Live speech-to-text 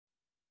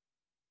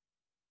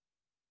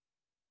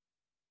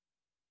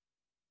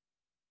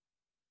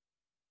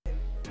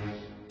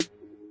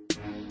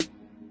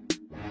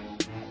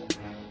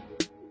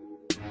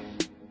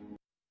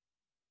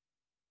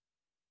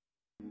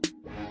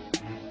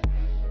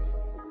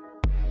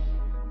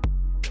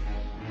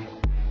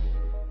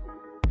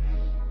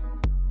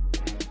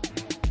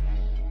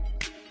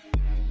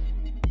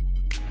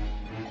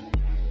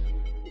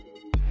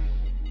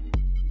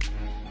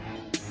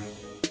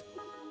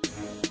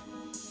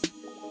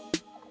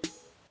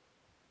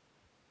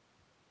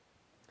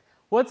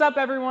What's up,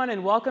 everyone,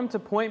 and welcome to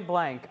Point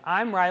Blank.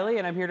 I'm Riley,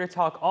 and I'm here to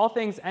talk all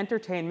things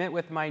entertainment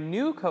with my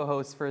new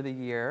co-host for the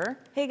year.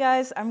 Hey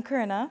guys, I'm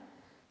Corinna.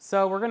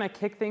 So we're gonna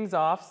kick things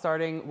off,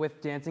 starting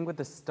with Dancing with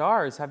the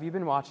Stars. Have you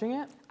been watching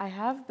it? I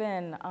have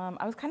been.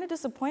 I was kind of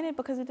disappointed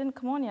because it didn't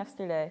come on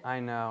yesterday. I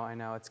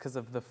know. It's because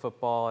of the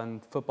football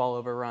and football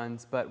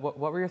overruns. But what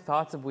were your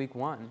thoughts of week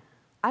one?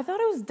 I thought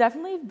it was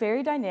definitely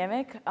very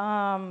dynamic.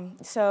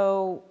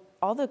 So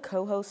all the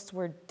co-hosts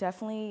were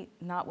definitely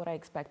not what I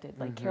expected.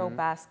 Like Carol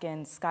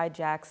Baskin, Sky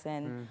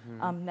Jackson,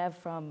 Nev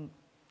from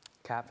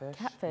Catfish?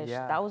 Catfish.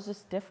 Yeah. That was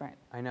just different.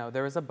 I know.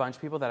 There was a bunch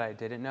of people that I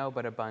didn't know,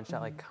 but a bunch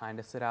that like kind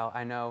of stood out.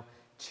 I know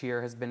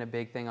Cheer has been a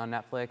big thing on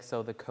Netflix,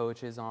 so the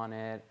coach is on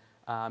it.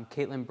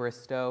 Caitlin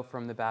Bristow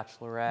from The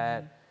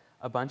Bachelorette.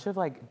 A bunch of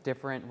like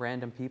different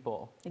random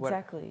people.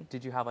 Exactly.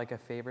 Did you have like a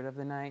favorite of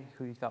the night?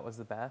 Who you thought was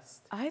the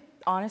best? I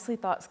honestly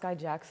thought Sky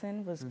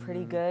Jackson was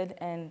pretty good.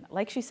 And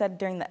like she said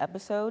during the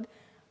episode,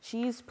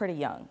 she's pretty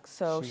young.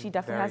 So She's she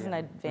definitely has very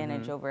an young.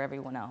 advantage over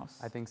everyone else.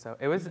 I think so.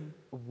 It was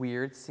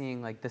weird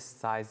seeing like the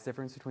size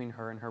difference between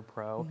her and her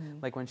pro.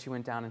 Like when she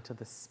went down into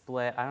the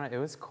split. I don't know. It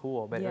was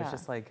cool, but it was Yeah.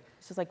 just like,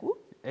 It's just like, whoop.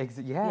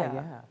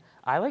 yeah.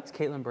 I liked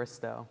Caitlin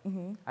Bristow.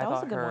 I That was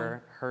thought a good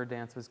one. her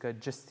dance was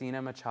good.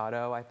 Justina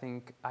Machado,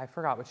 I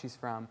forgot what she's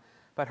from,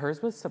 but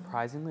hers was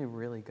surprisingly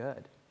really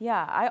good.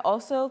 Yeah, I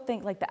also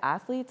think like the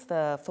athletes,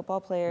 the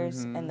football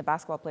players and the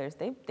basketball players,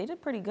 they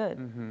did pretty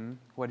good.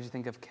 What did you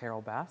think of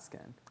Carol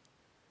Baskin?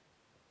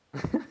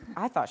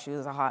 I thought she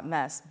was a hot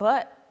mess,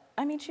 but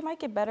I mean, she might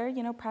get better,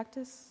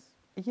 practice.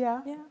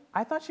 Yeah. Yeah.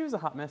 I thought she was a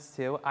hot mess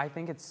too. I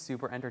think it's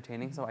super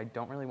entertaining, so I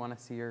don't really want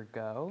to see her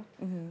go.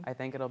 I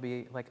think it'll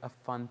be like a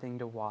fun thing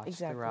to watch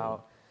Exactly.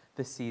 throughout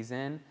the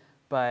season.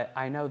 But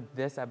I know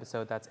this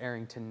episode that's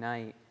airing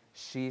tonight,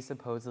 she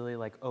supposedly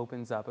like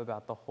opens up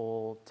about the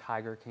whole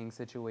Tiger King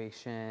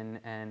situation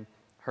and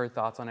her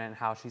thoughts on it and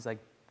how she's like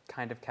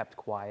kind of kept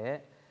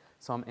quiet.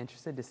 So I'm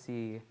interested to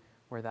see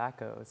where that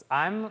goes.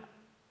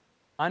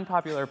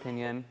 Unpopular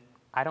opinion,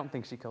 I don't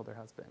think she killed her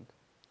husband.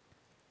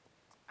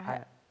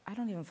 I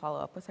don't even follow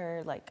up with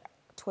her. Like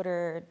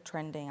Twitter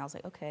trending, I was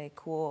like, okay,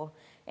 cool.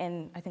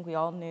 And I think we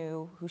all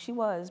knew who she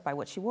was by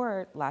what she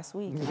wore last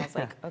week. And I was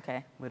like,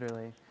 okay.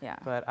 Literally. Yeah.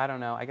 But I don't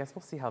know. I guess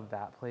we'll see how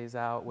that plays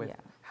out with Yeah.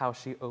 how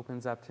she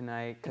opens up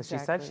tonight. Because she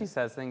said Exactly. she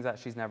says things that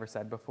she's never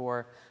said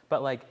before.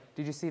 But like,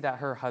 did you see that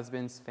her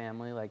husband's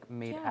family like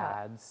made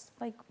Yeah. ads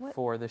Like what?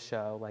 for the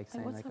show, like Like,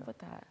 saying what's like, up with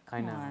that? I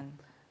Come know. on.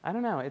 I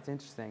don't know. It's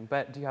interesting.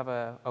 But do you have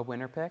a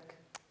winner pick?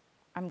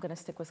 I'm gonna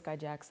stick with Sky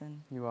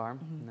Jackson. You are?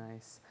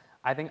 Nice.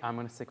 I think I'm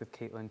going to stick with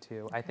Caitlin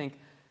too. I think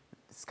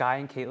Sky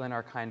and Caitlin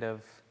are kind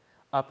of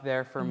up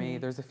there for me.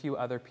 There's a few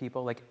other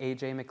people, like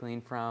AJ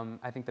McLean from,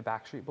 I think the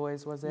Backstreet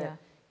Boys was it? Yeah.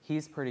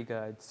 He's pretty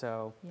good.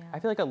 So Yeah.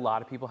 I feel like a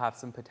lot of people have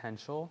some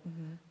potential,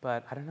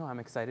 but I don't know. I'm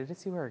excited to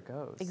see where it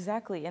goes.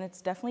 Exactly, and it's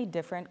definitely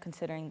different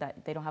considering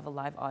that they don't have a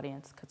live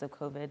audience because of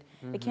COVID.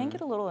 It can get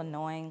a little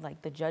annoying.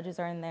 Like the judges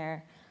are in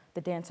there,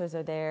 the dancers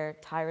are there,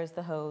 Tyra's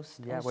the host.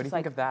 and Yeah. it's What do you just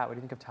think like, of that? What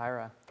do you think of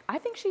Tyra? I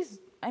think she's,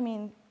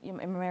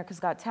 America's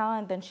Got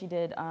Talent, then she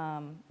did,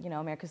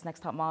 America's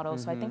Next Top Model.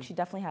 So I think she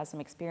definitely has some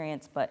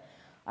experience, but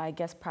I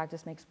guess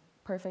practice makes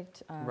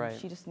perfect. Right.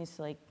 She just needs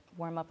to like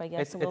warm up, I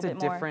guess, It's a little a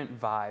bit more. different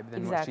vibe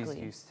than what she's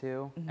Exactly. used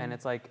to. And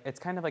it's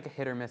kind of like a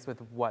hit or miss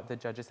with what the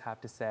judges have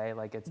to say.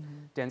 Like it's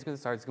Dancing with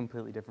the Stars is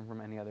completely different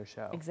from any other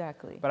show.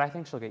 Exactly. But I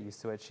think she'll get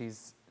used to it.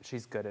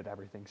 She's good at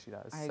everything she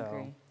does. I so,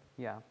 agree.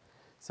 Yeah.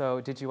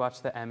 So did you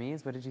watch the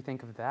Emmys? What did you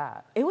think of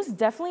that? It was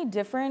definitely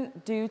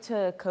different due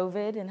to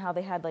COVID and how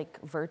they had like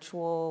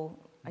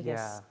virtual, I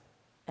guess,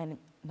 and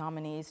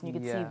nominees, and you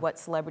could see Yeah. what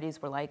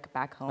celebrities were like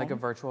back home. Like a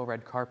virtual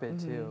red carpet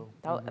too.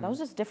 That was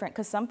just different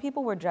because some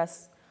people were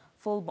dressed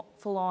full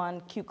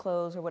on cute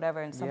clothes or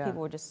whatever, and some Yeah.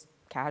 people were just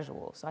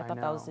casual. So I thought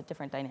that was know. a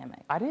different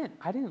dynamic. I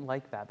didn't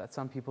like that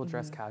some people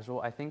dress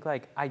casual. I think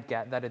like I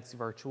get that it's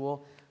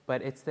virtual,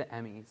 but it's the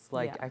Emmys.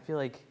 Like Yeah. I feel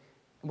like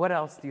what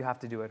else do you have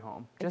to do at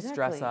home? Just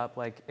dress Exactly. up.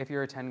 Like if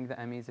you're attending the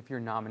Emmys, if you're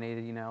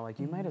nominated, like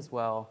you might as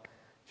well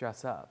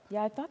dress up.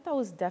 Yeah, I thought that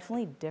was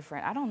definitely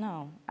different. I don't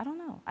know.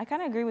 I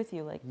kind of agree with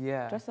you. Like,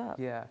 Yeah. dress up.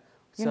 Yeah.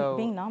 You're So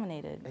being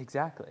nominated.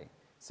 exactly.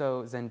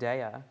 So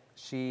Zendaya,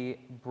 she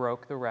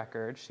broke the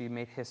record. She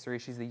made history.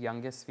 She's the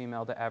youngest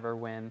female to ever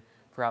win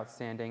for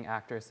Outstanding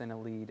Actress in a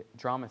Lead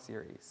Drama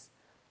Series.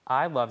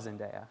 I love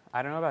Zendaya.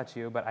 I don't know about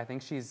you, but I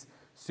think she's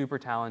super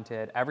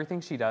talented. Everything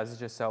she does is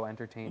just so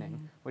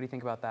entertaining. What do you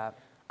think about that?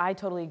 I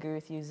totally agree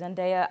with you.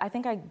 Zendaya, I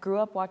think I grew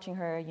up watching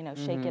her,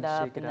 Shake It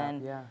Up, Shake It and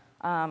Up, then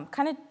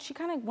yeah. she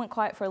kind of went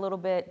quiet for a little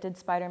bit, did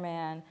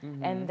Spider-Man,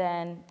 and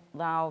then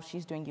now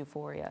she's doing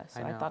Euphoria.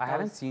 So I know. thought I that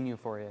haven't was, seen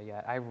Euphoria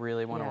yet. I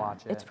really want to yeah,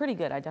 watch it. It's pretty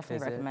good. I definitely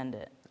Is it? recommend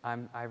it.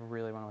 I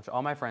really want to watch it.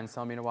 All my friends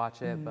tell me to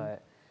watch it,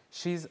 but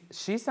she's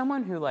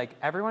someone who like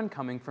everyone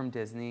coming from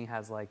Disney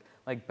has like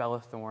Bella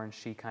Thorne.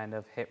 She kind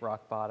of hit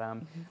rock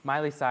bottom.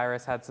 Miley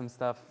Cyrus had some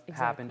stuff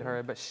happen to Exactly.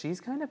 her, but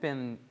she's kind of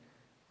been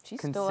She's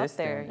consistent,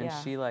 still up there. and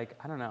Yeah. she like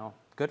I don't know.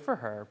 Good for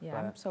her. Yeah, but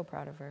I'm so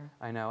proud of her.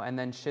 I know. And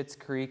then Schitt's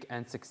Creek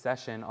and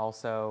Succession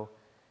also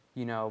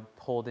you know,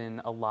 pulled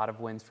in a lot of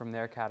wins from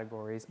their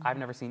categories. I've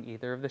never seen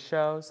either of the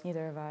shows.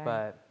 Neither have I.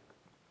 But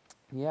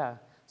yeah.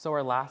 So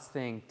our last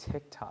thing,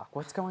 TikTok.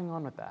 What's going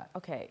on with that?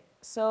 Okay,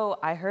 so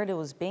I heard it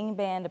was being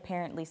banned.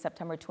 Apparently,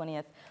 September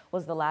 20th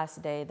was the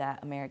last day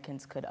that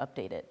Americans could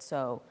update it.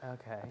 So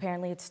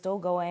apparently it's still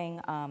going.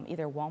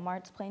 Either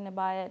Walmart's planning to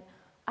buy it.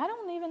 I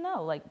don't even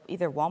know. Like,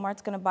 either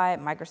Walmart's going to buy it,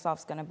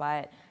 Microsoft's going to buy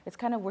it. It's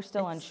kind of, we're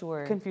still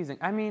unsure. Confusing.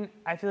 I mean,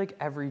 I feel like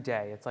every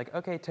day it's like,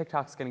 okay,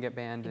 TikTok's going to get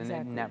banned, and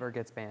it never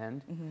gets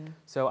banned.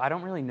 So I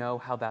don't really know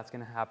how that's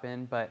going to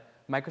happen, but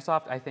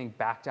Microsoft, I think,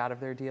 backed out of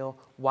their deal.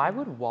 Why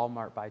would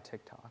Walmart buy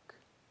TikTok?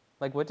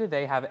 Like, what do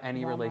they have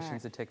any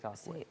relations to TikTok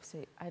with?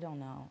 See, I don't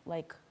know.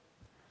 Like,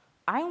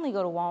 I only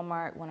go to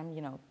Walmart when I'm,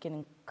 you know,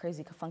 getting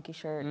crazy funky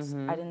shirts.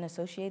 I didn't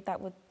associate that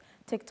with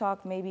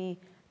TikTok. Maybe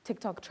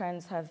TikTok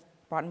trends have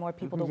brought more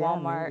people to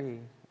Walmart.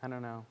 Maybe. I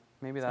don't know.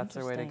 Maybe that's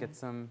their way to get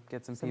some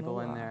people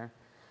in there.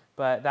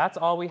 But that's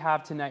all we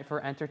have tonight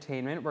for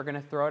entertainment. We're going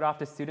to throw it off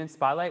to Student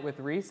Spotlight with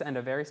Reese and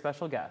a very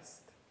special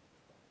guest.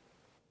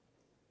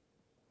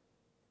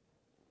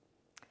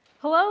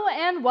 Hello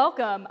and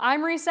welcome.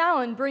 I'm Reese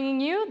Allen, bringing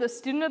you the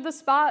Student of the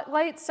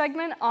Spotlight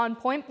segment on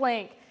Point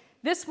Blank.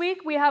 This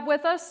week we have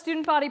with us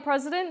Student Body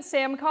President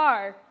Sam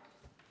Carr.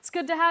 It's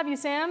good to have you,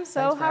 Sam.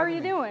 So how are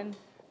you doing?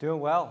 Doing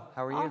well.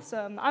 How are you?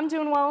 Awesome. I'm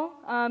doing well,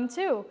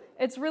 too.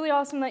 It's really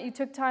awesome that you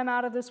took time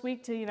out of this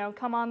week to, you know,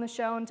 come on the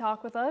show and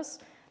talk with us.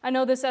 I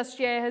know this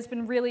SGA has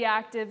been really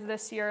active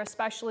this year,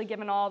 especially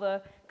given all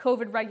the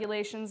COVID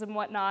regulations and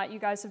whatnot. You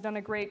guys have done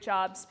a great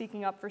job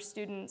speaking up for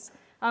students.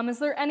 Is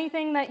there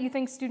anything that you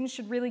think students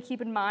should really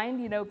keep in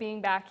mind, you know,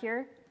 being back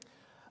here?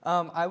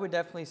 I would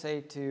definitely say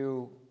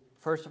to,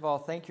 first of all,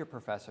 thank your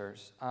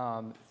professors.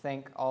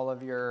 Thank all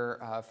of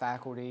your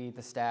faculty,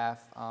 the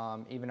staff,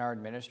 even our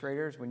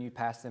administrators. When you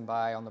pass them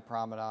by on the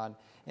promenade,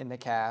 in the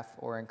CAF,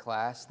 or in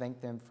class, thank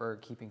them for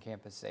keeping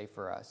campus safe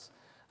for us.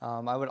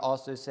 I would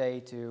also say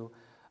to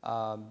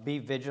be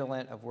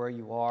vigilant of where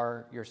you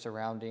are, your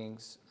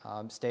surroundings,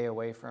 stay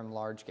away from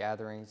large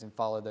gatherings, and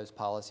follow those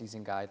policies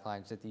and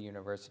guidelines that the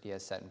university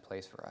has set in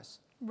place for us.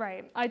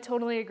 Right, I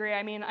totally agree.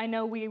 I mean, I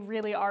know we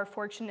really are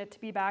fortunate to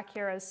be back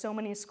here, as so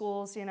many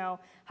schools, you know,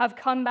 have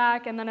come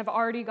back and then have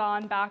already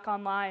gone back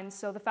online.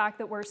 So the fact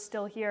that we're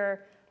still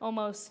here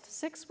almost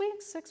 6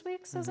 weeks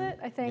is it,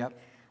 I think,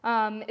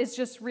 is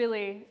just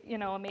really, you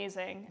know,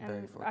 amazing.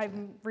 And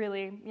I'm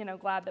really, you know,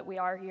 glad that we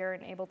are here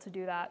and able to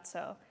do that.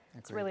 So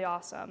it's really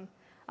awesome.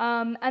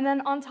 And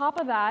then on top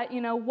of that,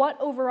 you know, what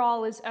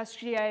overall is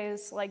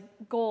SGA's like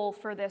goal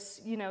for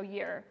this, you know,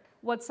 year?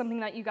 What's something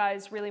that you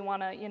guys really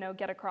want to, you know,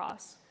 get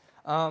across?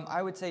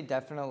 I would say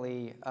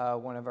definitely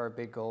one of our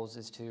big goals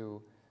is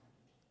to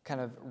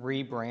kind of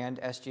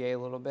rebrand SGA a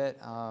little bit.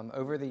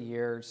 Over the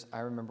years,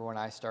 I remember when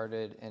I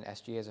started in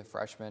SGA as a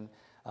freshman,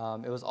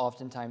 it was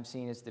oftentimes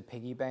seen as the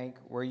piggy bank,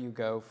 where you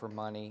go for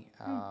money,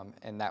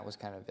 and that was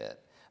kind of it.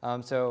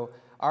 So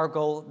our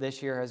goal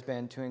this year has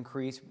been to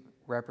increase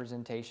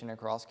representation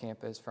across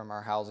campus from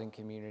our housing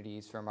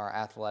communities, from our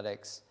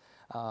athletics,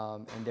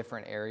 in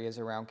different areas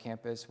around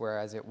campus,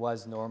 whereas it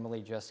was normally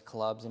just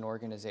clubs and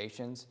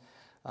organizations.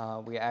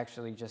 We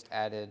actually just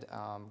added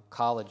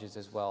colleges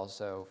as well.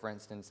 So for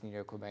instance,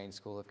 Needham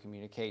School of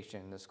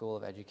Communication, the School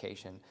of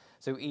Education.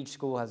 So each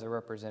school has a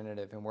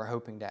representative, and we're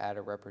hoping to add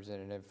a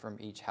representative from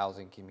each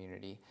housing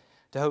community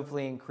to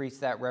hopefully increase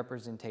that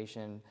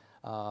representation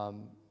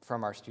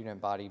from our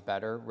student body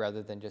better,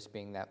 rather than just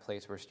being that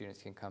place where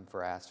students can come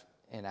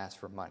and ask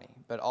for money,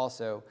 but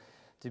also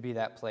to be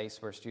that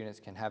place where students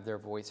can have their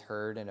voice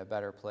heard in a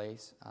better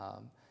place.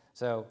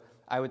 So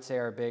I would say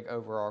our big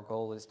overall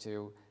goal is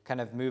to kind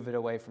of move it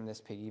away from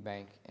this piggy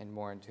bank and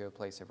more into a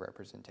place of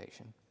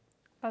representation.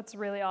 That's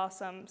really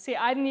awesome. See,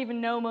 I didn't even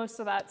know most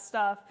of that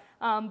stuff,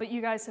 but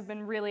you guys have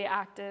been really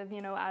active,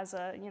 you know, as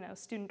a, you know,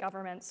 student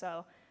government.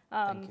 So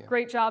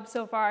great job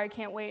so far. I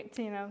can't wait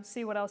to, you know,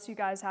 see what else you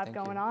guys have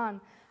going on.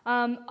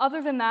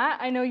 Other than that,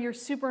 I know you're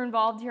super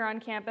involved here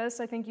on campus.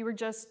 I think you were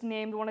just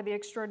named one of the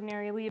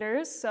extraordinary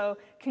leaders, so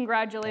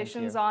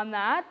congratulations on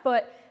that.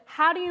 But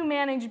how do you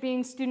manage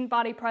being student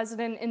body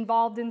president,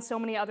 involved in so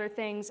many other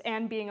things,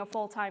 and being a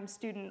full-time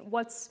student?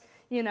 What's,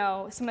 you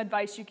know, some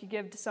advice you could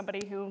give to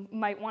somebody who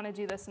might want to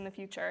do this in the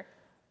future?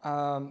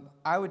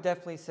 I would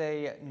definitely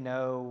say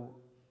know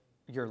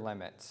your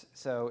limits.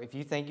 So if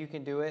you think you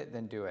can do it,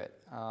 then do it.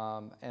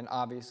 And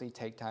obviously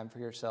take time for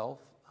yourself.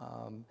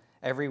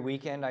 Every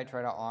weekend I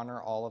try to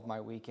honor all of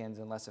my weekends,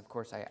 unless of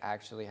course I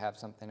actually have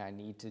something I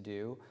need to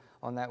do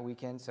on that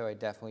weekend. So I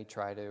definitely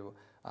try to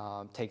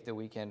take the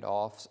weekend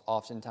off.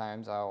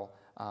 Oftentimes I'll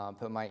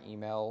put my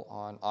email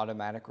on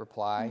automatic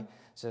reply,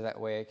 so that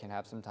way I can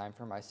have some time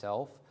for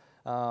myself.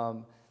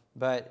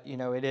 But you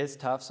know, it is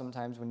tough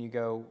sometimes when you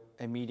go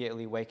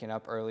immediately waking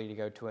up early to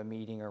go to a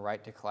meeting or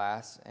right to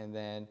class, and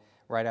then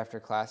right after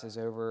class is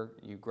over,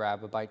 you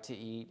grab a bite to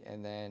eat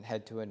and then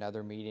head to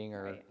another meeting,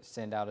 or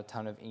send out a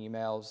ton of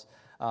emails,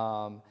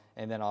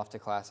 and then off to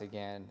class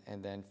again,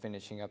 and then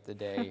finishing up the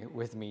day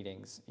with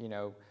meetings. You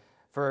know,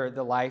 for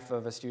the life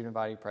of a student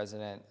body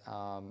president,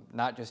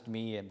 not just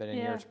me, but in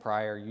years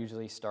prior,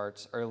 usually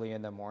starts early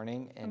in the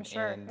morning and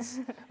ends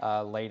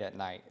late at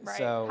night. Right.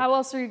 So how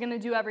else are you going to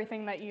do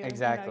everything that you're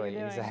doing?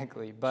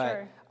 Exactly.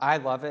 But I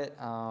love it,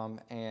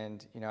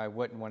 and I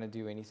wouldn't want to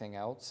do anything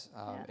else.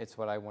 It's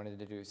what I wanted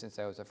to do since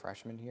I was a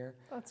freshman here.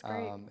 That's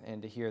great.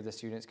 And to hear the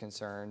students'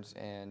 concerns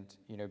and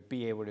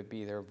be able to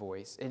be their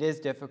voice. It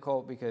is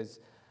difficult because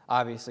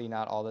obviously,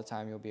 not all the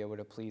time you'll be able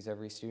to please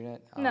every student.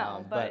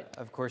 No, but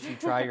of course you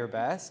try your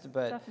best.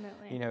 But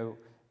definitely.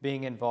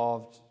 Being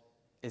involved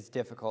is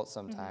difficult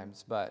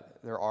sometimes. But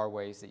there are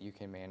ways that you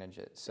can manage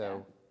it.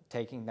 So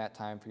taking that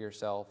time for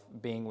yourself,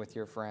 being with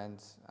your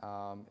friends,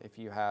 if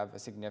you have a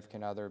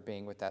significant other,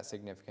 being with that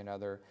significant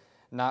other,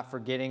 not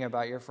forgetting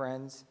about your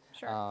friends.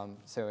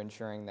 So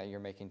ensuring that you're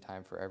making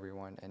time for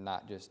everyone and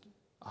not just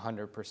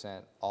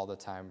 100% all the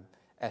time.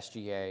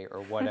 SGA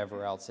or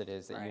whatever else it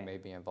is that you may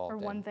be involved in.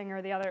 Or one thing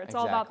or the other. It's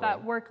all about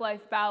that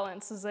work-life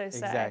balance, as they say.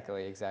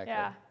 Exactly.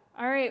 Yeah.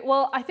 All right.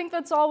 Well, I think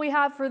that's all we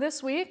have for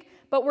this week,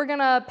 but we're going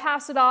to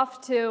pass it off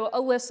to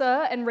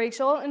Alyssa and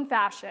Rachel in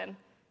fashion.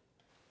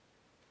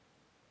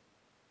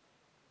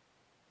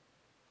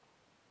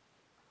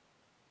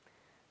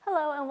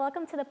 Hello, and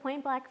welcome to the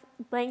Point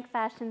Blank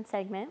Fashion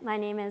segment. My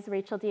name is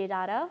Rachel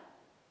Diodato.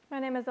 My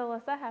name is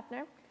Alyssa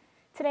Hefner.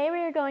 Today we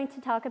are going to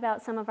talk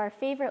about some of our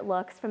favorite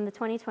looks from the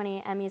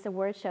 2020 Emmys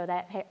Awards show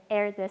that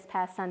aired this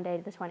past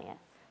Sunday, the 20th.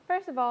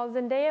 First of all,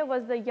 Zendaya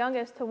was the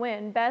youngest to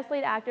win Best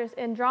Lead Actress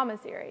in Drama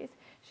Series.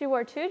 She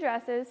wore 2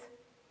 dresses.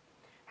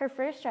 Her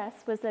first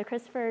dress was the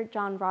Christopher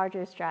John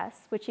Rogers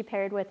dress, which she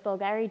paired with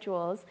Bulgari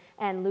jewels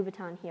and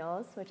Louboutin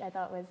heels, which I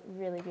thought was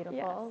really beautiful.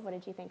 Yes. What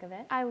did you think of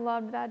it? I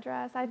loved that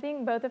dress. I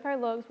think both of her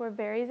looks were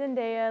very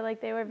Zendaya, like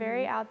they were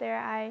very out there.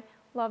 I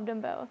loved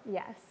them both.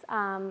 Yes.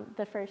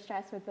 The first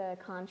dress with the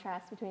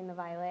contrast between the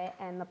violet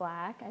and the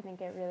black, I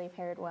think it really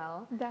paired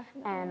well.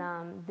 Definitely.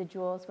 And the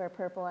jewels were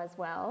purple as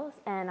well.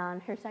 And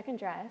on her second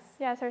dress.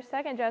 Yes, her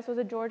second dress was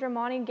a Giorgio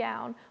Armani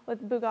gown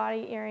with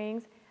Bugatti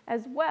earrings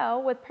as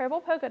well with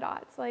purple polka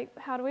dots. Like,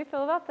 how do we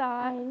feel about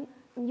that? I'm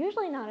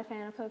usually not a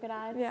fan of polka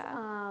dots.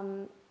 Yeah.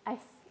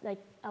 Like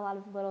a lot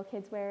of little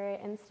kids wear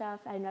it and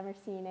stuff. I've never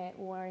seen it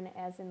worn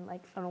as in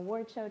like an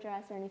award show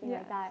dress or anything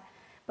like that.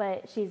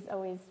 But she's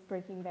always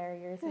breaking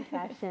barriers in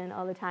fashion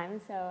all the time,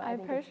 so I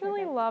think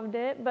personally loved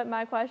it, but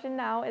my question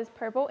now is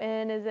purple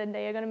in. Is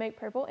Zendaya going to make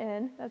purple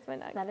in? That's my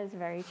next. That is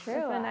very true.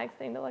 That's my next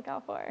thing to look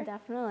out for.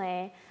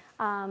 Definitely.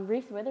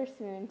 Reese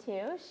Witherspoon,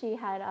 too. She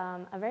had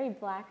a very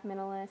black,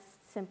 minimalist,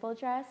 simple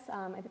dress.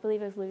 I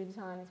believe it was Louis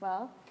Vuitton as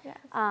well. Yes.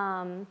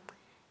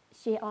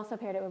 She also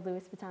paired it with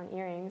Louis Vuitton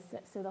earrings,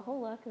 so the whole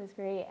look was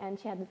great. And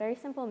she had very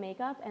simple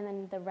makeup, and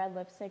then the red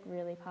lipstick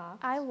really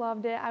popped. I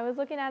loved it. I was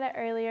looking at it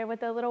earlier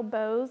with the little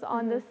bows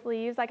on the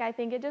sleeves. Like, I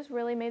think it just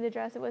really made the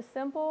dress. It was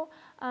simple.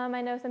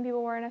 I know some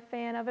people weren't a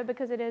fan of it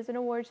because it is an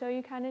award show.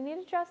 You kind of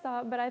need to dress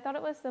up, but I thought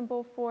it was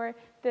simple for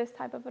this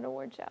type of an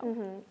award show.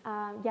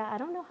 Yeah, I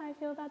don't know how I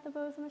feel about the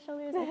bows on the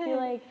shoulders. I feel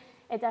like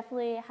it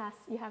definitely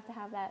you have to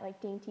have that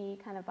like dainty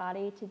kind of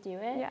body to do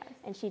it. Yes.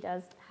 And she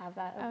does have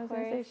that, of course. I was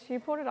going to say, she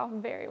pulled it off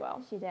very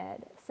well. She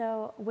did.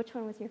 So which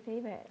one was your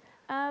favorite?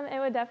 It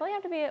would definitely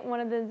have to be one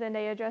of the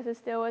Zendaya dresses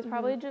still. It was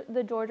probably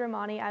the Giorgio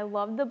Armani. I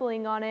loved the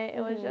bling on it. It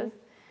was just,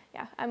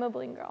 I'm a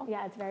bling girl.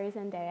 Yeah, it's very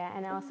Zendaya.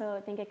 And I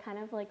also think it kind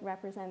of like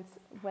represents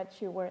what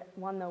she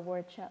won the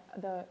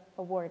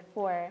award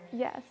for.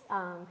 Yes.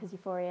 Because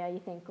Euphoria, you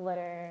think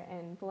glitter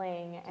and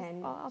bling. Just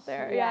and all out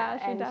there. Yeah,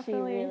 she and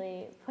definitely. She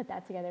really put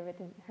that together with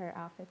her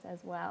outfits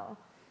as well.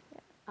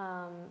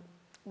 Yeah.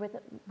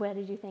 What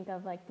did you think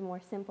of like the more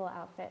simple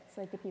outfits,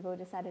 like the people who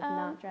decided to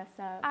not dress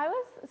up? I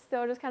was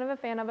still just kind of a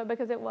fan of it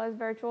because it was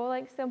virtual,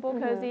 like simple,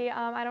 cozy.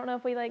 I don't know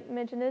if we like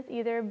mentioned this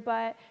either,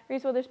 but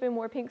Reese Witherspoon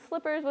wore pink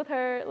slippers with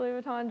her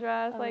Louis Vuitton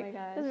dress. Oh like my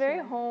gosh, it was very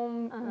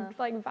home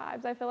like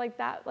vibes. I feel like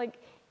that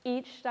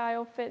each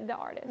style fit the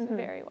artist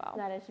very well.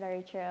 That is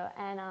very true.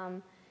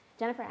 And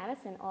Jennifer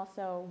Aniston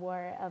also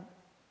wore a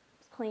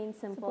plain,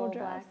 simple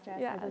black dress.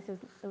 Yes.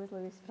 It was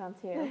Louis Vuitton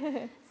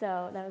too.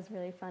 So that was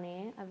really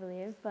funny, I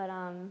believe. But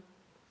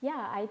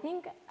yeah,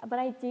 but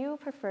I do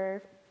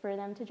prefer for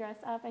them to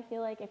dress up. I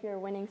feel like if you're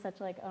winning such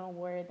like an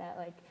award that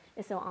like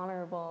is so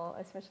honorable,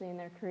 especially in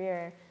their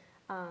career,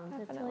 to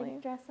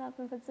like dress up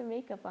and put some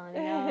makeup on,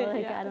 you know,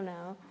 like I don't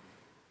know.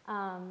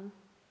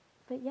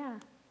 But yeah.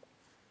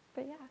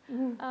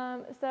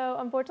 So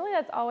unfortunately,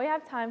 that's all we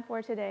have time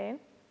for today.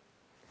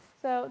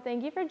 So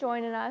thank you for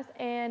joining us,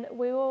 and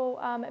we will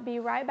be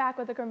right back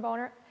with the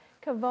coronavirus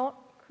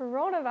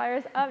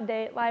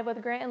update live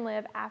with Grant and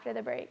Liv after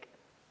the break.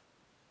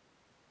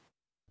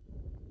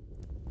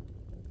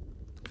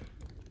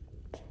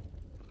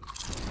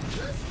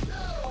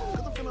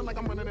 Like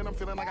I'm running and I'm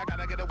feeling like I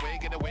gotta get away.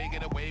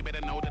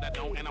 Better know that I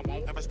don't and I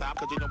won't ever stop,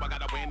 cause you know I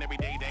gotta win every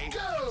day.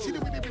 She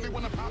didn't really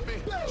wanna pop me.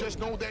 Just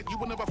know that you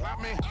will never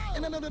flop me.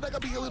 And I know that I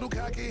gotta be a little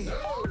cocky.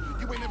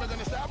 You ain't never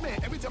gonna stop me.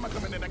 Every time I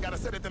come in and I gotta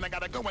set it, then I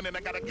gotta go, and then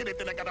I gotta get it,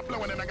 then I gotta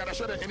blow, and then I gotta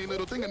shut it. Any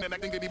little thing, and then I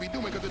think that he be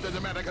doing, cause it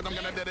doesn't matter, cause I'm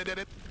gonna did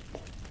it.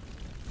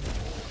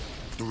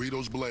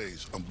 Doritos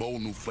Blaze, a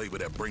bold new flavor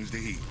that brings the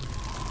heat.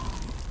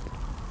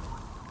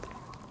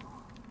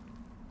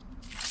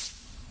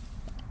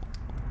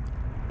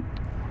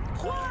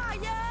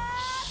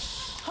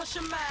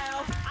 Hush your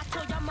mouth. I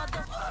told y'all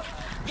mother,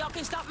 y'all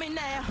can't stop me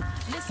now.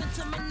 Listen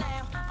to me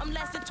now. I'm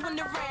lasting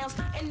 20 rounds.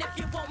 And if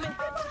you want me,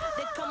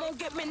 then come on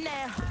get me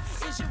now.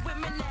 Is you with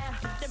me now?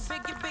 Then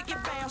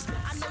biggie bounce.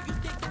 I know you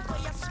dig the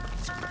way I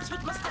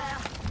switch my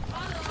style.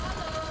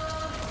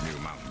 New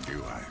Mountain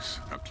Dew Ice.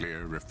 A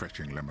clear,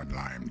 refreshing lemon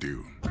lime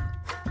dew.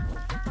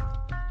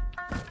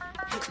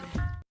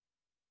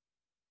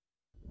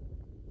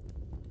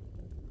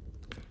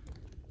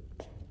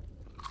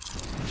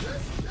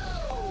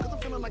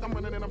 Like I'm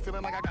running and I'm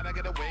feeling like I gotta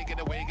get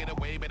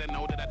away. Better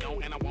know that I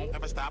don't and I won't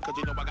ever stop. Cause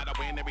you know I gotta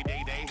win every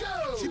day.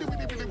 She didn't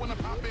really wanna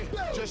pop me.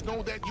 Just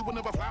know that you will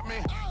never flop me.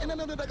 And I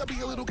know that I gotta be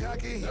a little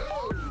cocky.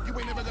 You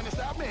ain't never gonna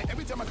stop me.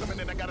 Every time I come in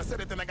and I gotta set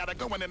it, then I gotta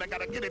go in and I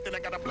gotta get it, then I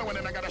gotta blow it,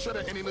 and I gotta shut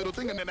it. Any little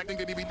thing and then I think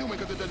that he be doing,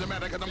 cause it doesn't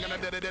matter, cause I'm gonna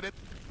dead it.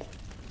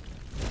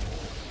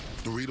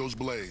 Doritos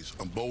Blaze,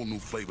 a bold new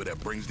flavor that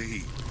brings the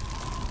heat.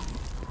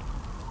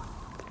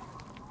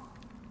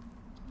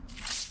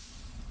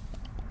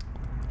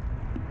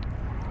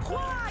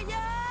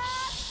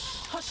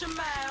 Hush your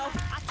mouth.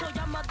 I told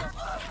y'all mother,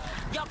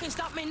 y'all can't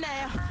stop me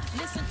now.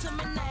 Listen to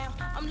me now.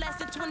 I'm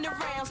lasting 20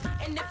 rounds.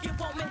 And if you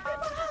want me,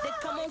 then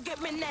come on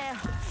get me now.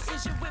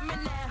 Is you with me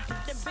now?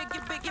 Then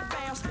biggie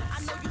bounce.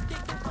 I know you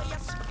dig the way I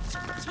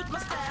switch my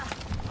style.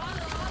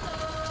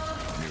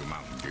 New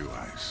Mountain Dew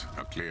Ice.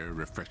 A clear,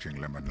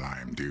 refreshing lemon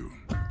lime dew.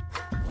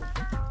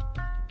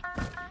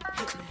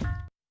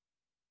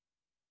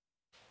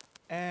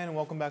 And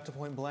welcome back to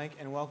Point Blank,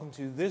 and welcome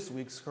to this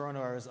week's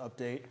coronavirus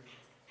update,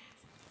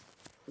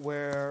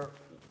 where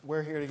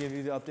we're here to give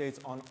you the updates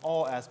on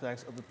all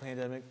aspects of the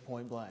pandemic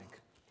point blank.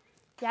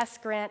 Yes,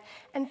 Grant,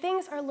 and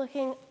things are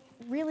looking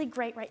really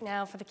great right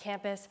now for the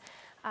campus.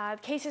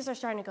 Cases are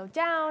starting to go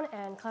down,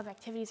 and club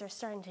activities are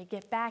starting to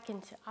get back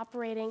into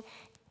operating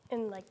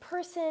in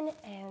person,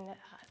 and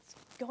it's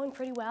going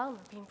pretty well, and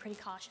we're being pretty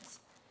cautious.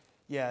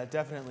 Yeah,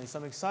 definitely.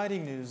 Some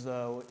exciting news,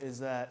 though, is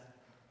that,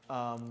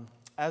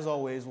 as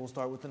always, we'll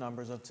start with the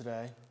numbers of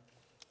today.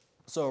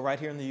 So right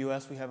here in the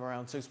U.S., we have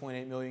around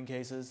 6.8 million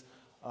cases,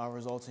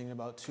 resulting in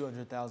about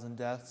 200,000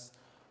 deaths.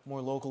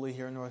 More locally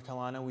here in North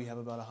Carolina, we have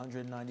about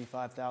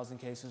 195,000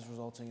 cases,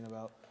 resulting in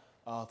about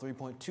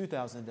 3.2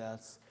 thousand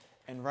deaths.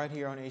 And right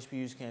here on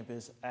HBU's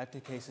campus,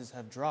 active cases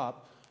have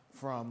dropped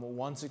from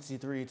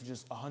 163 to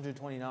just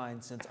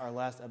 129 since our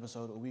last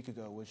episode a week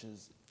ago, which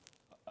is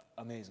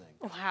amazing.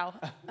 Wow.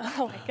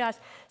 Oh my gosh.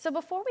 So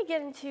before we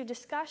get into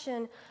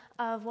discussion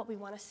of what we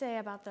want to say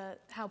about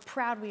how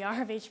proud we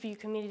are of HBU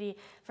community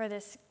for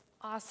this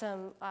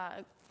awesome,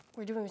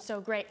 we're doing so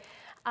great.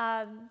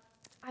 I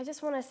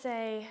just want to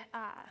say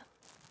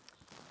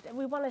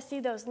we want to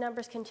see those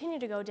numbers continue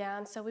to go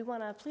down, so we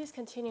want to please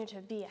continue to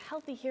be a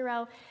healthy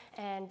hero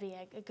and be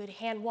a good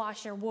hand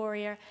washer,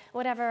 warrior,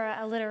 whatever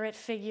illiterate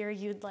figure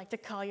you'd like to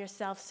call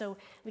yourself, so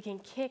we can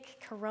kick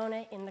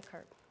Corona in the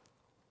curb.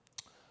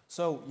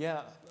 So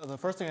yeah, the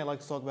first thing I'd like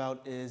to talk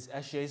about is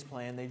SGA's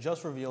plan. They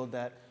just revealed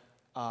that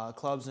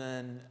clubs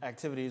and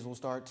activities will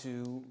start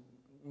to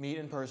meet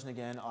in person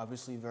again,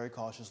 obviously very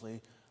cautiously,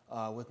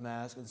 with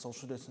masks and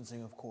social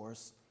distancing, of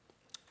course.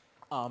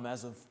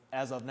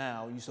 As of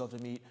now, you still have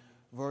to meet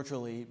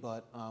virtually,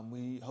 but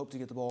we hope to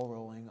get the ball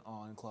rolling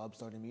on clubs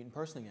starting to meet in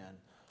person again,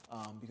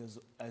 because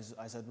as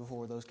I said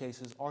before, those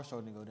cases are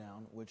starting to go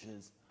down, which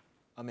is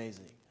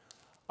amazing.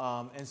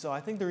 And so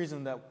I think the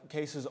reason that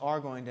cases are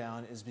going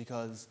down is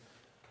because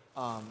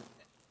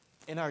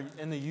in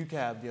the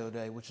UCAB the other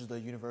day, which is the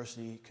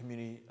University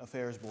Community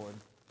Affairs Board,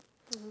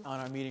 on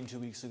our meeting 2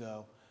 weeks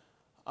ago,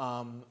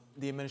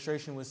 the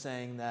administration was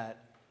saying that,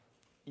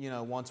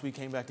 once we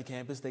came back to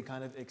campus, they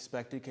kind of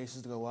expected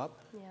cases to go up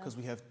because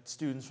we have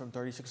students from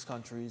 36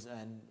 countries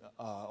and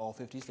all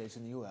 50 states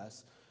in the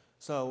U.S.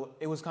 So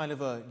it was kind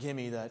of a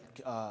gimme that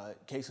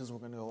cases were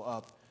going to go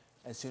up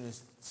as soon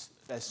as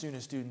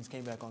students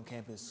came back on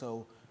campus.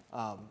 So,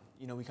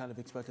 we kind of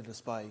expected a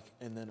spike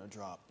and then a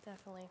drop.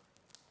 Definitely.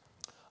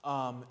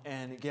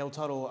 And Gail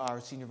Tuttle, our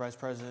Senior Vice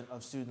President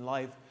of Student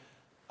Life,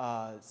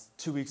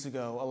 2 weeks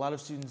ago, a lot of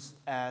students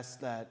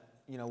asked that,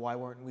 why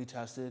weren't we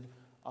tested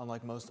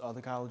unlike most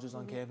other colleges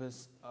on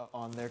campus,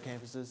 on their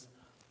campuses.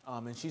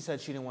 And she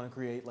said she didn't want to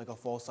create a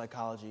false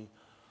psychology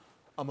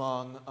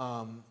among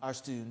our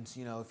students.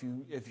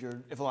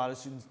 If a lot of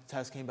students'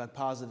 tests came back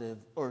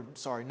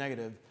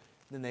negative,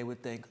 then they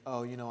would think,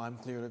 oh, I'm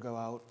clear to go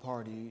out,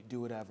 party,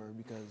 do whatever,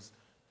 because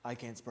I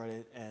can't spread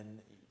it, and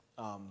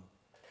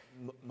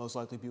most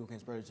likely people can't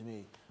spread it to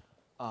me.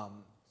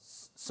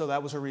 So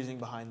that was her reasoning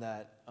behind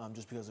that,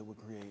 just because it would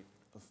create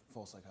a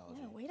false psychology.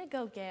 Yeah, way to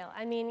go, Gail.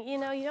 I mean, you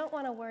don't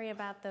want to worry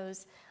about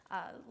those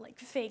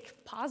fake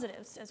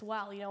positives as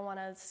well. You don't want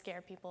to scare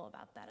people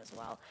about that as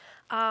well.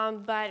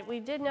 But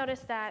we did notice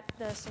that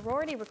the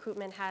sorority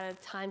recruitment had a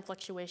time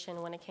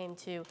fluctuation when it came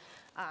to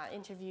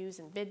interviews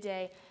and bid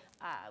day.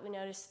 We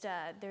noticed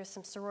there's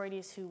some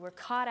sororities who were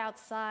caught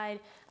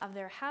outside of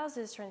their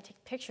houses trying to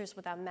take pictures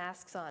without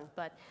masks on,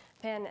 but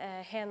Pan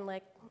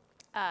Hanlick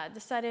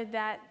decided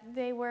that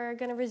they were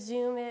going to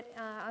resume it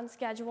on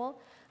schedule.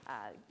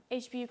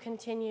 HBU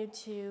continued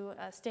to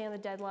stay on the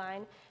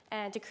deadline,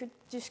 and to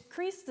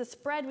decrease the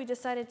spread, we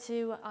decided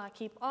to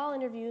keep all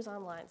interviews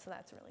online, so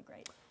that's really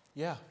great.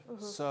 Yeah,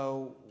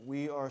 so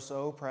we are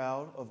so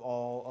proud of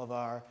all of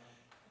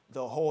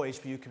the whole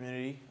HBU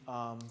community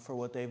for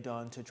what they've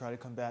done to try to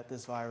combat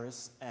this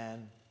virus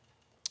and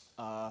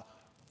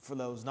for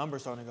those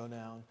numbers starting to go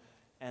down.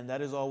 And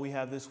that is all we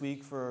have this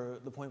week for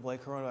the Point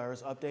Blank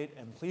Coronavirus Update.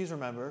 And please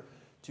remember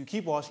to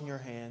keep washing your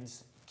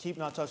hands, keep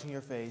not touching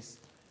your face,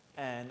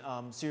 and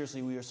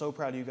seriously, we are so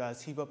proud of you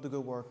guys. Keep up the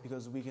good work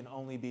because we can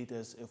only beat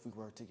this if we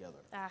work together.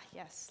 Ah,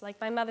 yes. Like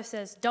my mother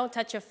says, don't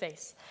touch your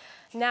face.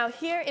 Now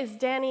here is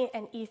Danny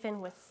and Ethan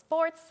with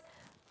sports.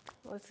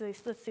 Let's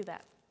see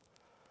that.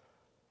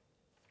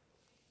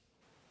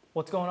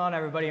 What's going on,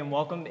 everybody, and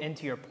welcome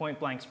into your Point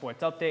Blank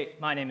Sports Update.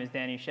 My name is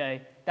Danny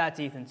Shea. That's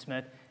Ethan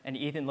Smith. And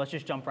Ethan, let's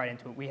just jump right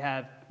into it. We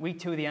have week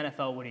 2 of the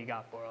NFL. What do you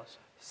got for us?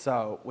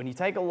 So when you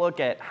take a look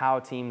at how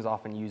teams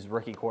often use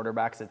rookie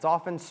quarterbacks, it's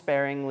often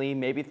sparingly,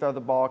 maybe throw the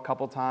ball a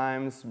couple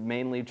times,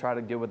 mainly try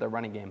to deal with their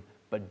running game.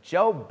 But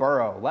Joe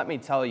Burrow, let me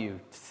tell you,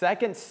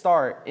 second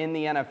start in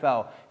the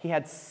NFL, he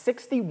had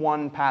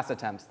 61 pass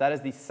attempts. That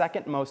is the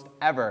second most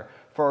ever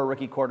for a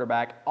rookie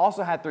quarterback.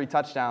 Also had 3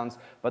 touchdowns,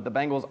 but the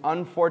Bengals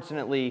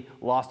unfortunately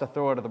lost a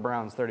throw to the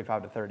Browns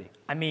 35-30.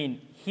 I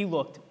mean, he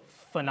looked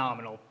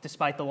phenomenal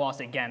despite the loss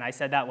again. I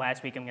said that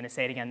last week. I'm going to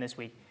say it again this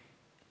week.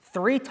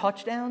 3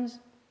 touchdowns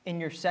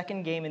in your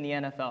second game in the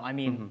NFL. I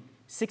mean,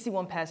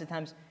 61 pass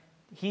attempts.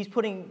 He's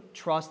putting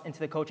trust into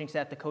the coaching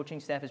staff. The coaching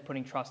staff is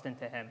putting trust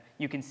into him.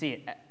 You can see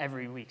it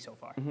every week so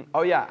far.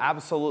 Oh, yeah,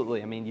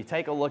 absolutely. I mean, you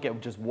take a look at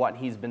just what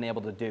he's been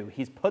able to do.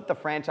 He's put the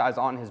franchise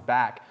on his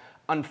back.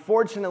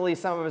 Unfortunately,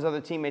 some of his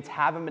other teammates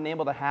haven't been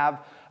able to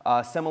have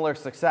similar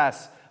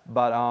success.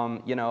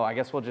 But, you know, I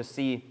guess we'll just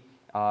see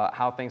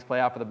how things play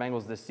out for the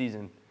Bengals this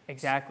season.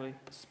 Exactly.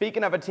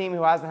 Speaking of a team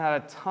who hasn't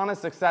had a ton of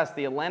success,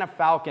 the Atlanta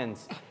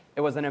Falcons,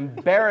 it was an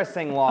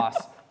embarrassing loss.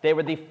 They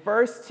were the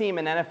first team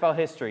in NFL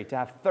history to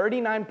have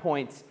 39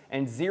 points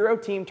and 0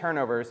 team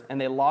turnovers,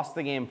 and they lost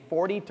the game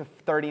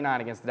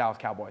 40-39 against the Dallas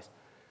Cowboys.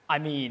 I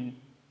mean,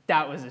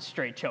 that was a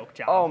straight choke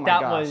job. Oh my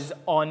gosh. That was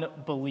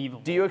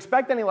unbelievable. Do you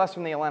expect any less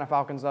from the Atlanta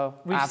Falcons, though?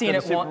 We've seen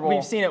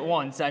it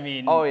once. I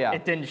mean,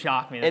 it didn't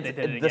shock me that they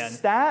did it again. The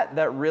stat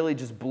that really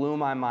just blew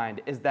my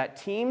mind is that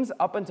teams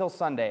up until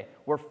Sunday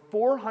were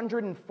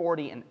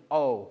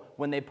 440-0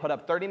 when they put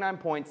up 39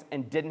 points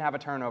and didn't have a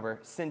turnover,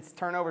 since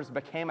turnovers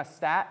became a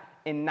stat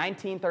in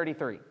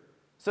 1933.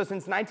 So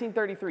since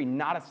 1933,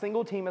 not a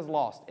single team has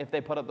lost if they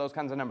put up those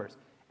kinds of numbers.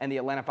 And the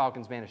Atlanta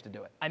Falcons managed to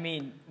do it. I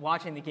mean,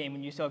 watching the game,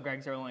 when you saw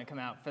Greg Zuerlein come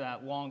out for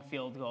that long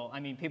field goal, I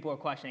mean, people were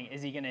questioning,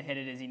 is he going to hit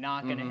it, is he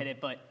not going to hit it?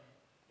 But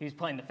he was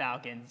playing the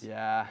Falcons.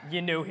 Yeah.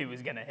 You knew he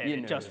was going to hit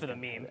it just for the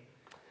meme.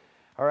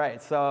 All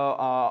right,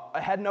 so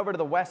heading over to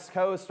the West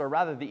Coast, or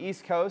rather the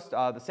East Coast,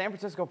 the San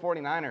Francisco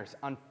 49ers.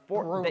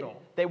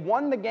 They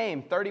won the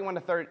game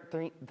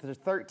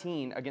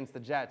 31-13 against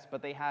the Jets,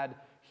 but they had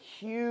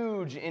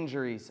huge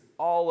injuries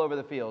all over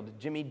the field.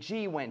 Jimmy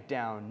G went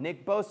down.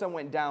 Nick Bosa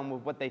went down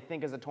with what they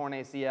think is a torn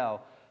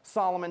ACL.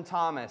 Solomon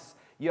Thomas.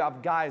 You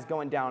have guys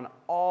going down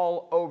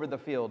all over the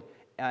field.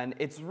 And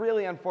it's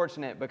really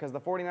unfortunate because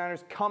the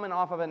 49ers, coming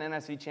off of an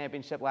NFC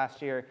championship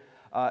last year,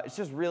 it's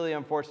just really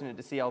unfortunate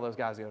to see all those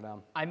guys go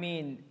down. I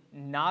mean,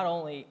 not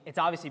only, it's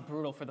obviously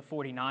brutal for the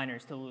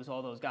 49ers to lose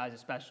all those guys,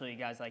 especially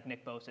guys like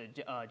Nick Bosa,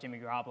 Jimmy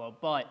Garoppolo,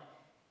 but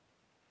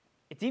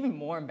it's even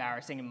more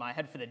embarrassing in my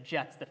head for the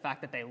Jets, the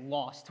fact that they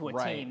lost to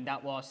a team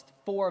that lost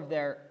 4 of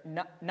their,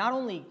 not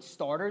only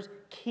starters,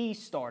 key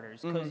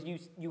starters, because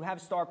you have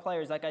star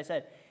players, like I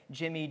said,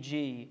 Jimmy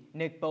G,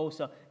 Nick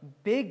Bosa,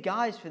 big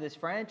guys for this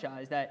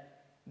franchise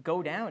that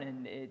go down,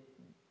 and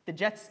the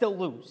Jets still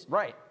lose.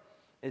 Right.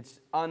 It's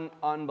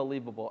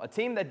unbelievable. A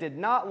team that did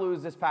not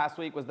lose this past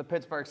week was the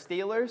Pittsburgh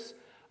Steelers.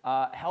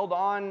 Held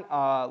on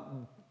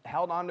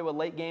to a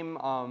late game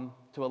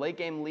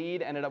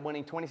lead, ended up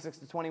winning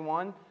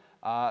 26-21.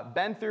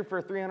 Ben threw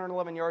for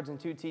 311 yards and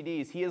 2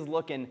 TDs. He is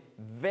looking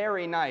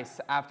very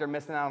nice after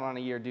missing out on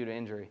a year due to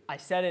injury. I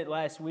said it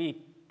last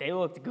week. They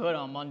looked good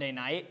on Monday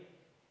night.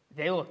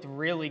 They looked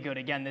really good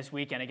again this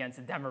weekend against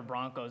the Denver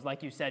Broncos.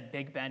 Like you said,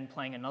 Big Ben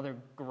playing another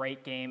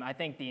great game. I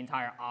think the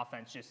entire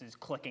offense just is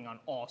clicking on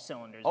all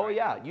cylinders. Oh,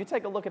 yeah. You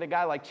take a look at a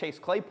guy like Chase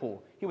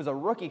Claypool. He was a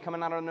rookie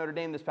coming out of Notre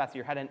Dame this past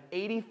year, had an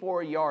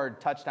 84-yard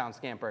touchdown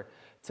scamper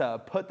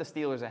to put the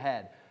Steelers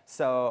ahead.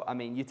 So, I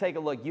mean, you take a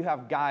look, you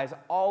have guys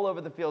all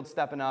over the field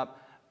stepping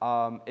up.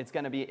 It's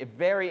going to be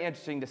very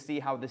interesting to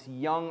see how this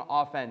young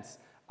offense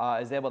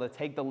is able to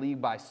take the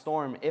league by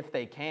storm, if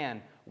they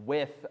can,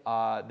 with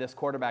this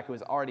quarterback who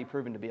has already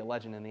proven to be a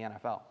legend in the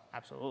NFL.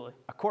 Absolutely.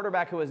 A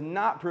quarterback who has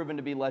not proven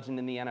to be a legend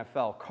in the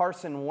NFL,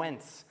 Carson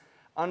Wentz.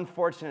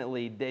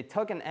 Unfortunately, they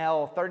took an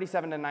L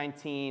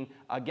 37-19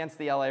 against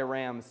the LA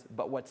Rams,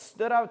 but what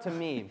stood out to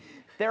me,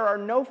 there are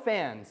no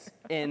fans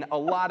in a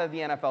lot of the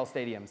NFL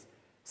stadiums.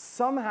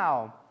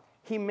 Somehow,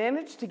 he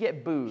managed to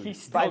get booed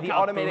by the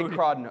automated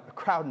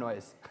crowd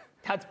noise.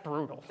 That's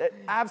brutal.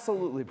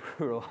 Absolutely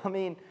brutal. I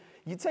mean,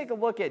 you take a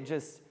look at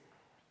just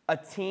a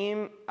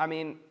team, I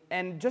mean,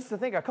 and just to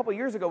think, a couple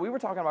years ago, we were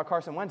talking about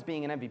Carson Wentz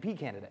being an MVP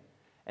candidate.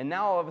 And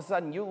now all of a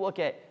sudden you look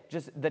at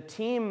just the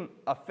team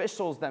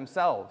officials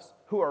themselves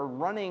who are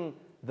running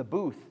the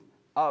booth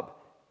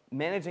up,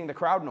 managing the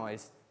crowd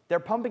noise, they're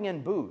pumping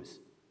in boos.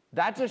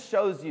 That just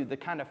shows you the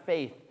kind of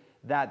faith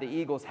that the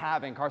Eagles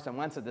have in Carson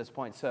Wentz at this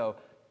point. So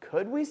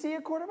could we see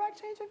a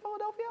quarterback change in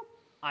Philadelphia?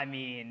 I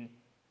mean,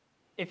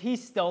 if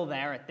he's still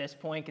there at this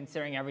point,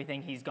 considering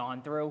everything he's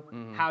gone through,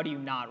 how do you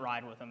not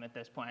ride with him at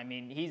this point? I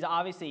mean, he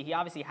obviously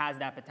has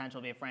that potential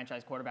to be a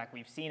franchise quarterback.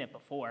 We've seen it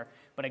before.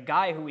 But a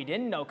guy who we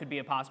didn't know could be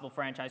a possible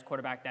franchise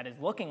quarterback that is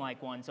looking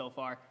like one so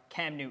far,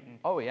 Cam Newton.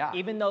 Oh, yeah.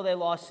 Even though they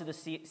lost to the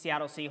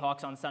Seattle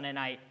Seahawks on Sunday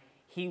night,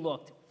 he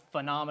looked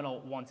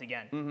phenomenal once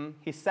again.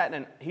 He set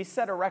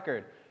a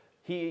record.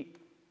 He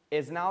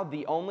is now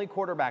the only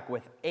quarterback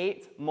with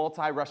 8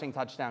 multi-rushing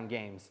touchdown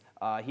games.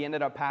 He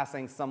ended up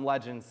passing some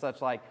legends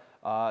such like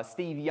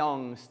Steve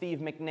Young, Steve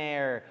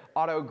McNair,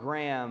 Otto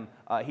Graham.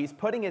 He's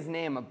putting his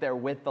name up there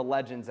with the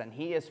legends, and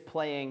he is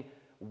playing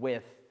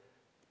with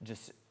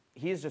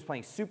he is just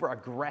playing super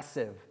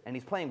aggressive, and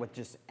he's playing with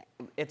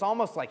it's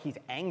almost like he's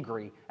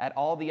angry at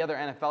all the other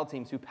NFL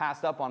teams who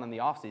passed up on him in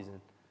the offseason.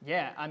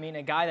 Yeah, I mean,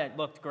 a guy that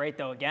looked great,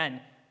 though,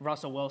 again,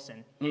 Russell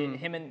Wilson.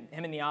 Him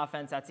in the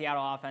offense, that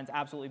Seattle offense,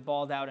 absolutely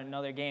balled out in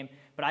another game.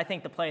 But I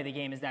think the play of the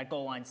game is that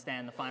goal line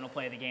stand, the final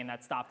play of the game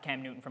that stopped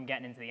Cam Newton from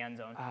getting into the end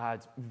zone.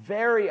 It's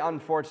very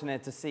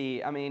unfortunate to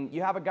see. I mean,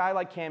 you have a guy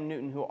like Cam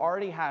Newton who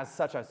already has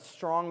such a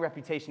strong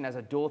reputation as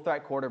a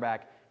dual-threat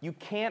quarterback. You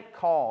can't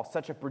call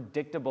such a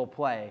predictable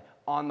play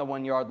on the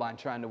 1-yard line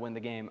trying to win the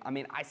game. I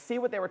mean, I see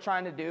what they were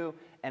trying to do,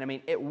 and I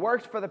mean, it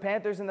worked for the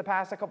Panthers in the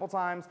past a couple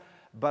times.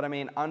 But, I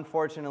mean,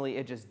 unfortunately,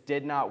 it just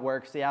did not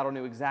work. Seattle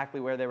knew exactly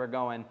where they were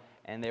going,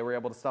 and they were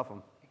able to stuff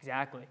them.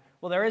 Exactly.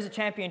 Well, there is a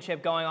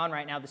championship going on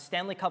right now. The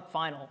Stanley Cup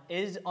Final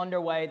is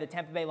underway. The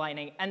Tampa Bay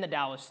Lightning and the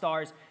Dallas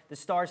Stars. The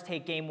Stars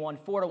take Game 1,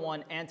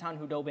 4-1. Anton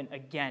Khudobin,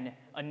 again,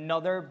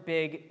 another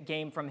big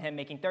game from him,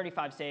 making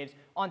 35 saves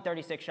on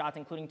 36 shots,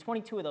 including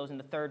 22 of those in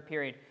the third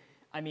period.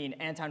 I mean,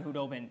 Anton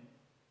Khudobin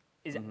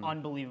is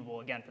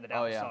unbelievable again for the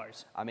Dallas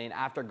Stars. I mean,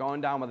 after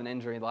going down with an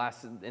injury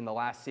in the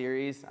last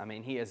series, I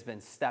mean, he has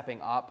been stepping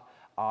up.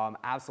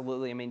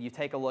 Absolutely. I mean, you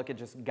take a look at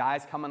just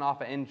guys coming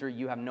off an injury,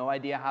 you have no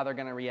idea how they're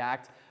going to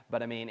react.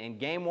 But, I mean, in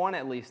Game 1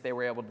 at least, they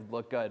were able to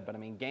look good. But, I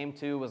mean, Game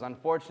 2 was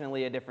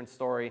unfortunately a different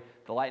story.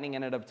 The Lightning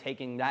ended up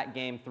taking that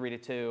game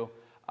 3-2.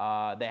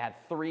 They had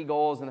 3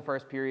 goals in the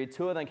first period.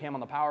 2 of them came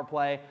on the power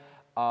play.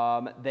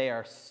 They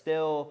are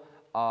still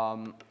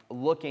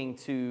looking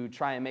to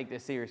try and make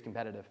this series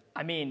competitive.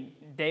 I mean,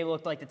 they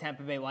looked like the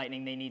Tampa Bay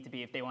Lightning they need to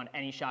be if they want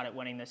any shot at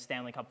winning this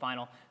Stanley Cup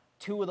Final.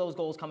 2 of those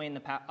goals coming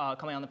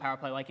on the power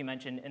play, like you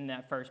mentioned, in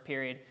that first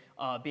period,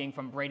 being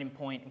from Braden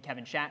Point and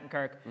Kevin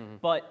Shattenkirk.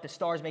 But the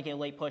Stars making a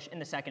late push in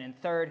the second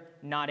and third,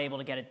 not able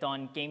to get it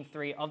done. Game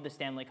 3 of the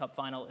Stanley Cup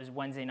Final is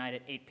Wednesday night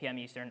at 8 p.m.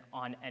 Eastern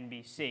on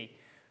NBC.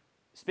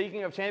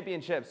 Speaking of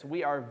championships,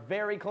 we are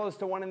very close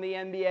to one in the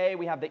NBA.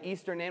 We have the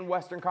Eastern and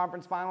Western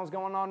Conference Finals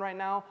going on right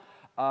now.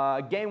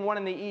 Game 1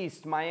 in the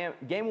East,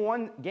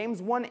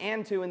 games 1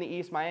 and 2 in the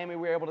East, Miami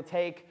we were able to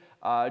take.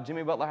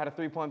 Jimmy Butler had a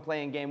 3-point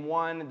play in Game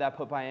 1 that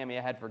put Miami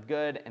ahead for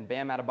good, and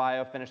Bam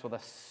Adebayo finished with a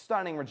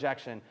stunning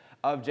rejection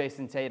of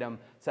Jason Tatum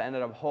to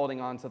ended up holding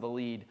on to the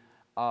lead.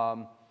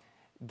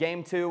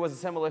 Game 2 was a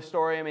similar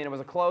story. I mean, it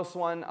was a close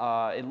one.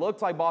 It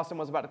looked like Boston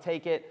was about to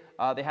take it.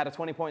 They had a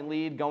 20-point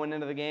lead going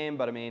into the game,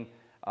 but I mean,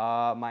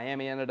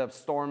 Miami ended up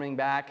storming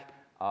back.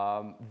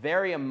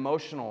 Very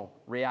emotional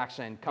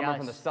reaction coming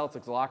from the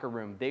Celtics locker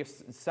room.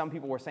 Some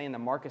people were saying that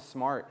Marcus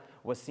Smart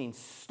was seen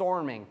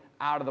storming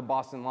out of the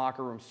Boston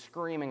locker room,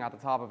 screaming at the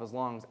top of his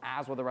lungs,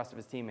 as were the rest of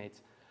his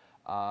teammates.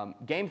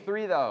 Game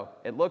 3, though,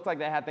 it looked like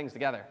they had things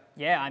together.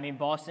 Yeah, I mean,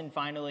 Boston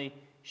finally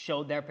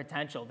showed their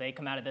potential. They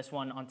come out of this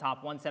one on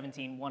top,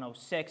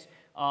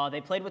 117-106.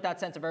 They played with that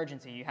sense of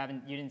urgency.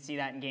 You didn't see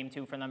that in Game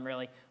 2 from them,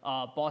 really.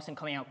 Boston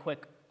coming out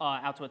quick,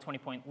 out to a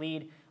 20-point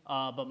lead.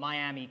 But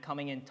Miami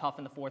coming in tough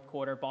in the fourth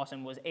quarter.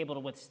 Boston was able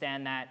to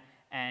withstand that.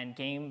 And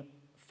Game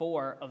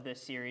 4 of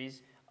this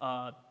series,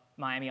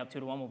 Miami up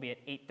 2-1 will be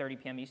at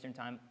 8:30 p.m. Eastern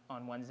time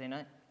on Wednesday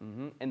night.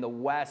 In the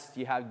West,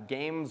 you have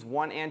Games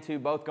 1 and 2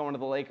 both going to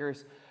the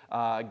Lakers.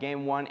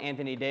 Game 1,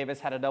 Anthony Davis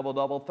had a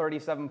double-double,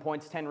 37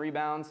 points, 10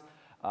 rebounds.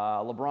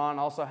 LeBron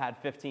also had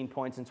 15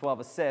 points and 12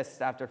 assists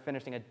after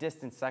finishing a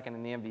distant second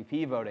in the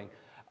MVP voting.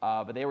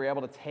 But they were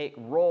able to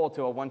roll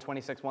to a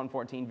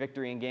 126-114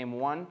 victory in Game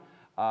 1.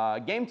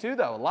 Game 2,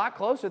 though, a lot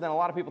closer than a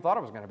lot of people thought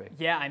it was going to be.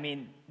 Yeah, I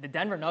mean, the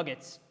Denver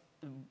Nuggets,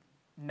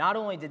 not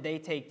only did they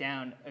take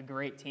down a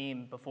great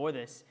team before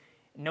this,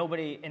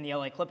 nobody in the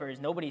LA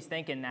Clippers, nobody's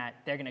thinking that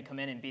they're going to come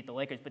in and beat the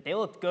Lakers, but they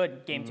looked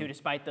good Game 2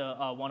 despite the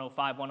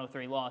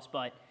 105-103 loss.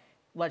 But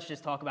let's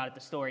just talk about it, the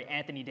story.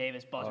 Anthony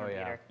Davis, buzzer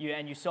beater.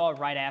 You saw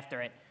right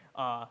after it,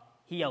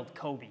 he yelled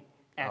Kobe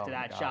after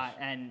that shot,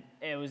 and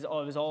it was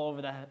all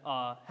over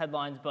the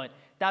headlines. But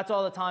that's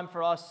all the time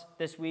for us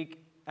this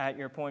week at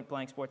your Point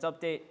Blank Sports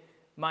Update.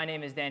 My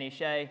name is Danny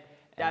Shea.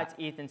 That's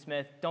Ethan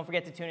Smith. Don't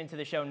forget to tune into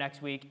the show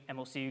next week, and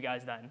we'll see you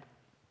guys then.